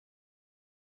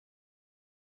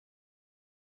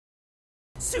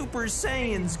Super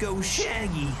Saiyans go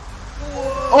Shaggy.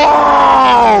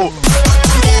 Oh!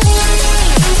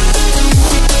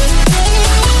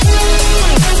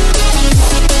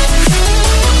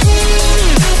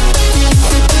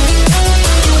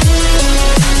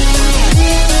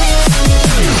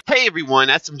 Hey everyone,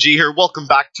 SMG here. Welcome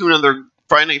back to another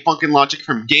Friday Night Funkin' Logic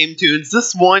from Game Tunes.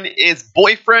 This one is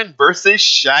Boyfriend versus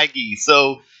Shaggy.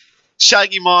 So,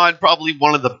 Shaggy mod, probably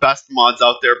one of the best mods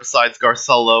out there besides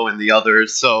Garcello and the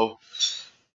others. So,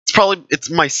 it's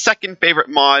my second favorite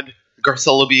mod,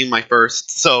 Garcello being my first.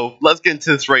 So, let's get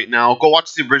into this right now. Go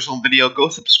watch the original video. Go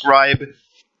subscribe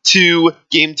to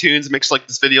Game Tunes. Make sure to like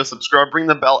this video, subscribe, ring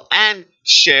the bell, and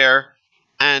share.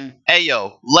 And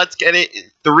ayo, let's get it in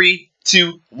 3,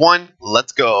 2, 1,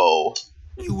 let's go.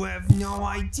 You have no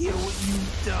idea what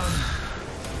you've done.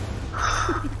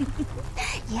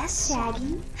 Yes,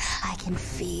 Shaggy. I can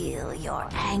feel your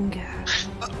anger.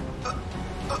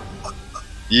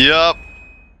 Yup.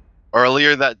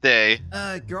 Earlier that day.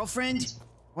 Girlfriend?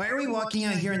 Why are we walking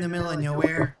out here in the middle of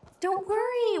nowhere? Don't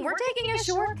worry, we're taking a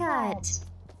shortcut.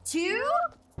 To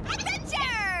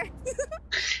adventure!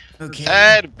 Okay.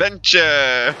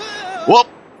 Adventure! Whoop!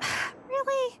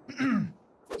 Really?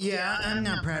 Yeah, I'm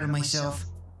not proud of myself.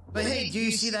 But hey, do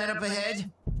you see that up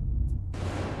ahead?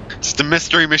 It's the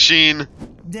mystery machine.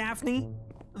 Daphne?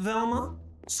 Velma?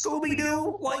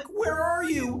 Scooby-Doo? Like, where are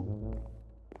you?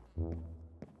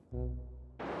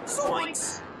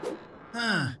 Zoinks!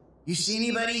 Huh. You see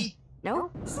anybody?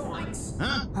 Nope. Zoinks!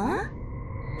 Huh? Huh?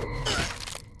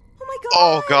 Oh my god!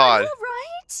 Oh god. Are you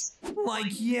alright?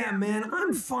 Like, yeah, man,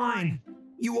 I'm fine.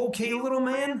 You okay, little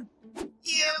man?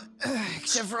 Yep.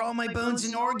 Except for all my bones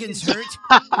and organs hurt.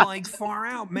 Like, far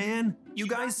out, man. You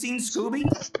guys seen Scooby?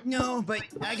 No, but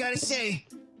I gotta say,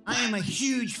 I am a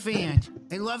huge fan.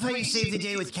 I love how you save the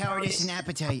day with cowardice and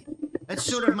appetite. That's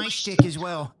sort of my shtick as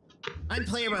well. I'm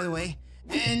Player, by the way,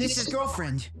 and this is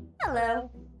Girlfriend.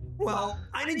 Hello. Well,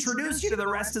 I'd introduce you to the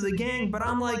rest of the gang, but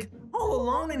I'm like all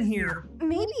alone in here.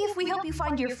 Maybe if we help you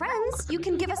find your friends, you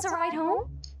can give us a ride home?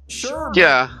 Sure.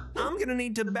 Yeah. I'm gonna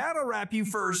need to battle rap you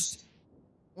first.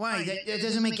 Why? That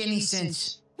doesn't make any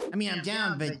sense. I mean, I'm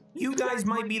down, but... You guys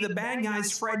might be the bad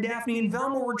guys Fred, Daphne, and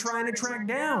Velma were trying to track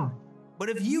down. But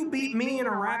if you beat me in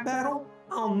a rap battle,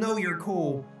 I'll know you're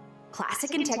cool.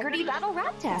 Classic integrity battle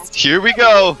rap test. Here we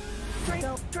go.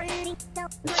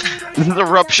 This is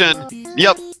Eruption.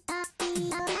 Yep.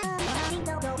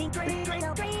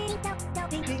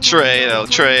 Dreidel,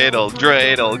 dreidel,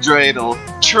 dreidel,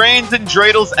 dreidel. Trains and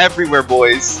dreidels everywhere,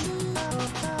 boys.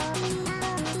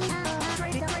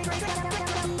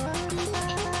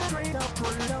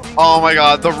 Oh my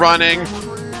god, the running.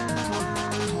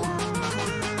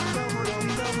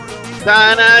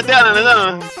 Da da da da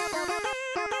da.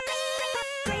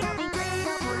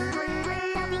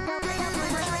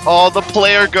 Oh, the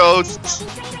player ghosts.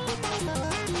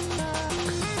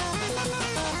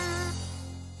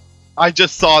 I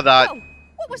just saw that. Oh,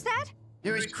 what was that?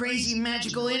 There is crazy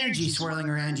magical energy swirling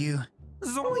around you.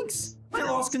 Zoinks! I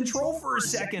lost control for a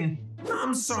second.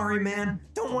 I'm sorry, man.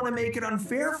 Don't want to make it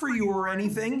unfair for you or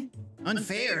anything.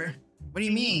 Unfair? What do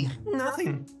you mean?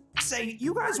 Nothing. Say,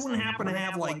 you guys wouldn't happen to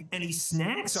have, like, any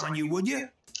snacks on you, would you?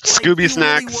 Scooby like,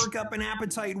 snacks. You really work up an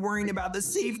appetite worrying about the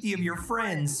safety of your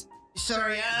friends.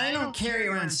 Sorry, I don't carry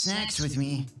around snacks with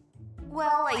me.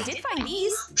 Well, I did find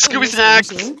these. Scooby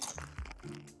snacks.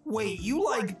 Wait, you,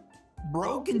 like,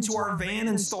 broke into our van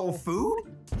and stole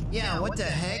food? Yeah, what the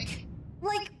heck?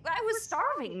 Like, I was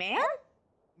starving, man.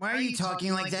 Why are you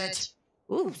talking like that?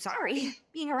 Ooh, sorry.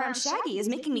 Being around Shaggy is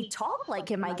making me talk like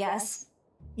him, I guess.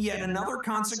 Yet another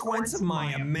consequence of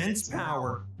my immense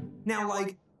power. Now,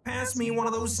 like, pass me one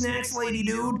of those snacks, lady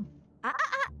dude.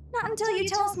 Not until you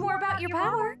tell us more about your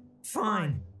power.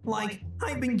 Fine. Like,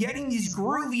 I've been getting these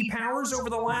groovy powers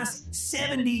over the last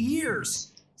 70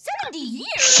 years. 70 years?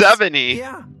 70?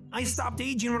 Yeah, I stopped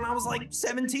aging when I was like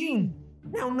 17.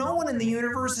 Now no one in the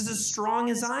universe is as strong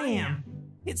as I am.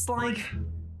 It's like,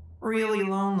 really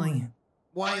lonely.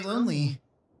 Why lonely?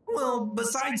 Well,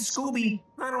 besides Scooby,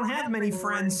 I don't have many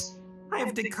friends. I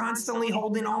have to constantly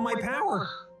hold in all my power.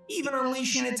 Even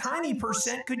unleashing a tiny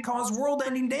percent could cause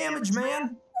world-ending damage,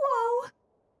 man. Whoa!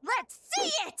 Let's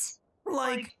see it!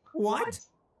 Like, what?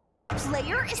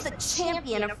 Player is the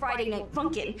champion of Friday Night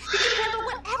Funkin'. He can handle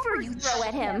whatever you throw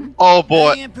at him. Oh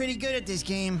boy. I am pretty good at this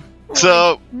game.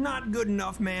 So, Not good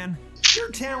enough, man.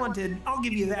 You're talented, I'll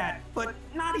give you that, but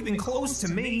not even close to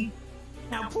me.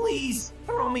 Now please,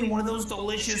 throw me one of those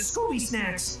delicious Scooby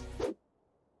snacks. No,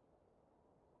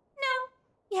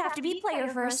 you have to be player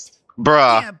first.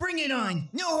 bruh. Yeah, bring it on.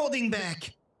 No holding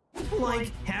back.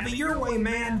 Like, have it your way,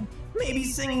 man. Maybe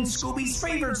singing Scooby's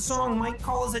favorite song might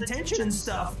call his attention and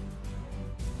stuff.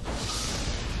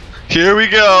 Here we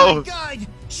Oh go. my god!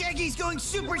 Shaggy's going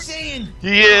Super Saiyan!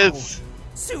 He is.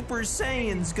 Super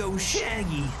Saiyans go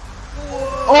Shaggy.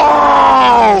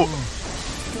 Oh!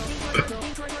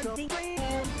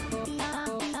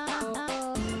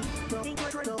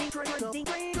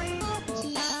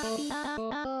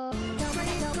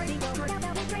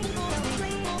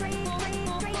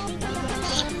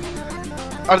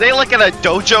 Are they like at a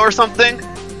dojo or something?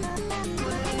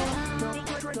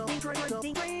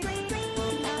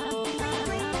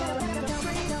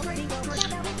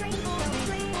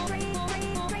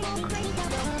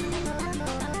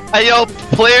 Hey yo,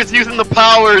 players using the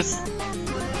powers.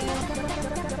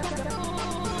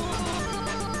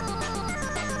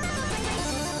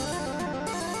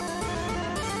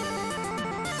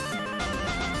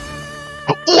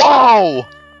 Whoa!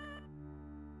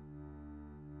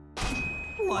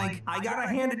 Like, I gotta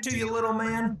hand it to you, little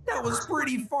man. That was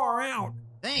pretty far out.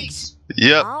 Thanks.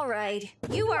 Yep. All right,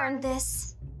 you earned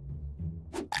this.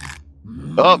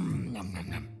 Up.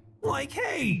 Like,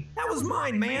 hey, that was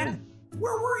mine, man.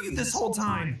 Where were you this whole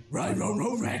time? I don't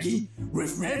know, Raggy.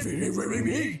 With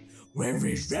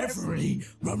definitely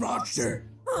a monster.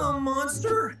 A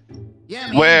monster? Yeah,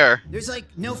 man. Where? There's like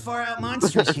no far out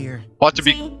monsters here. Watch it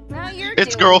be. See, now you're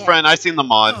It's doing girlfriend. I seen the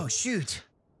mod. Oh shoot.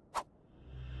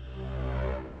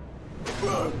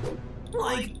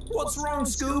 Like, what's wrong,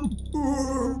 Scoob?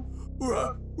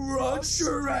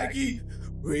 Monster, Raggy.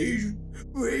 Please,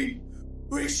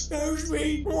 excuse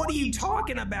me. What are you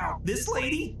talking about? This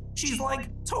lady? She's like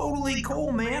totally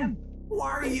cool, man. Why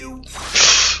are you?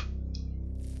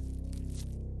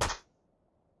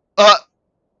 Will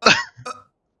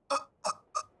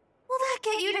that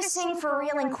get you to sing for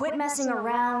real and quit messing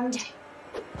around?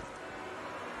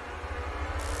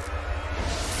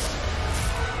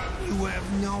 You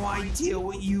have no idea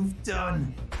what you've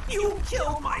done. You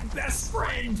killed my best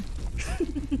friend.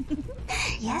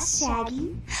 Yes,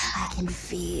 Shaggy. I can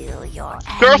feel your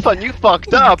anger. Girlfriend, you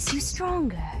fucked up. Makes you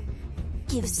stronger.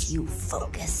 Gives you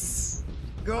focus.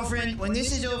 Girlfriend, when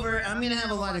this is over, I'm gonna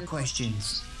have a lot of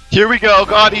questions. Here we go,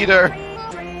 God Eater.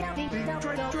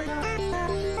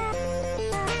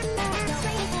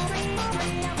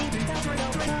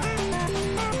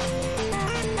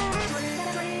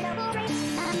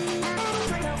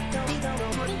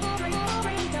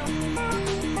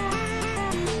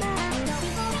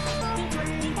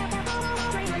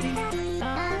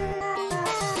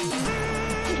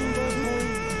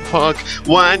 Punk.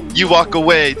 1, you walk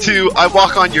away. 2, I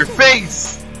walk on your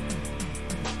face.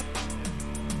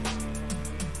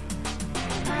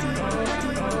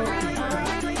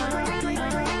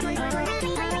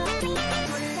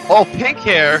 Oh, pink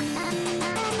hair.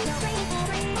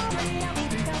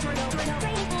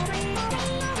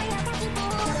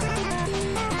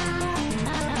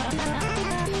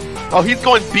 Oh, he's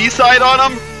going B-side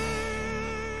on him?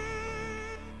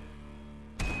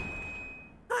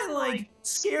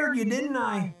 Scared you, didn't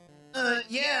I?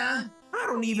 Yeah. I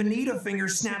don't even need a finger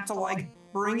snap to, like,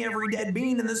 bring every dead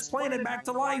bean in this planet back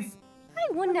to life. I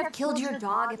wouldn't have killed your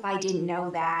dog if I didn't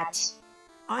know that.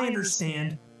 I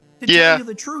understand. To Yeah. tell you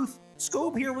the truth,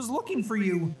 Scope here was looking for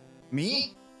you.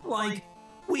 Me? Like,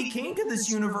 we came to this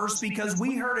universe because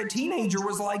we heard a teenager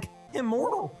was, like,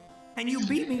 immortal. And you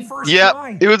beat me first try.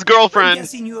 Yep, it was I'm girlfriend.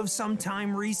 guessing you have some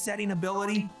time resetting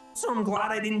ability, so I'm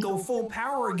glad I didn't go full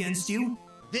power against you.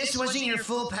 This wasn't your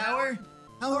full power?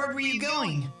 How hard were you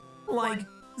going? Like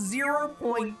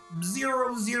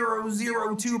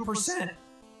 0.0002%.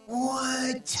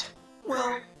 What?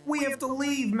 Well, we have to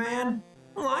leave, man.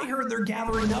 Well, I heard they're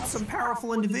gathering up some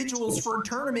powerful individuals for a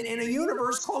tournament in a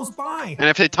universe close by. And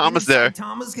if hey Tom is there.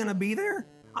 Thomas gonna be there?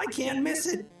 I can't miss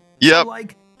it. Yep. So,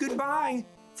 like, goodbye.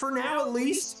 For now, at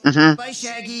least. Bye,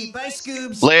 Shaggy. Bye,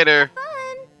 Scoobs. Later.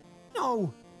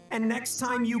 No. And next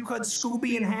time you cut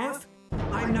Scooby in half,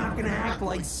 I'm not gonna act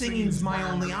like singing's my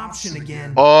only option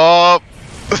again. Oh.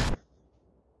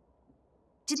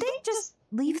 Did they just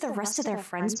leave the rest of their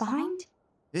friends behind?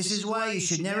 This is why you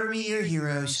should never meet your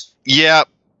heroes. Yep.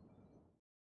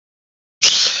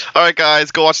 Alright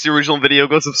guys, go watch the original video,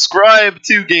 go subscribe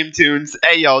to Game Tunes.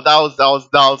 Hey yo, that was awesome.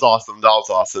 That was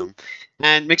awesome.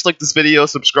 And make sure to like this video,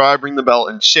 subscribe, ring the bell,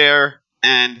 and share.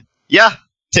 And yeah,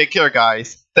 take care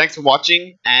guys. Thanks for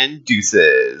watching, and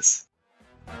deuces.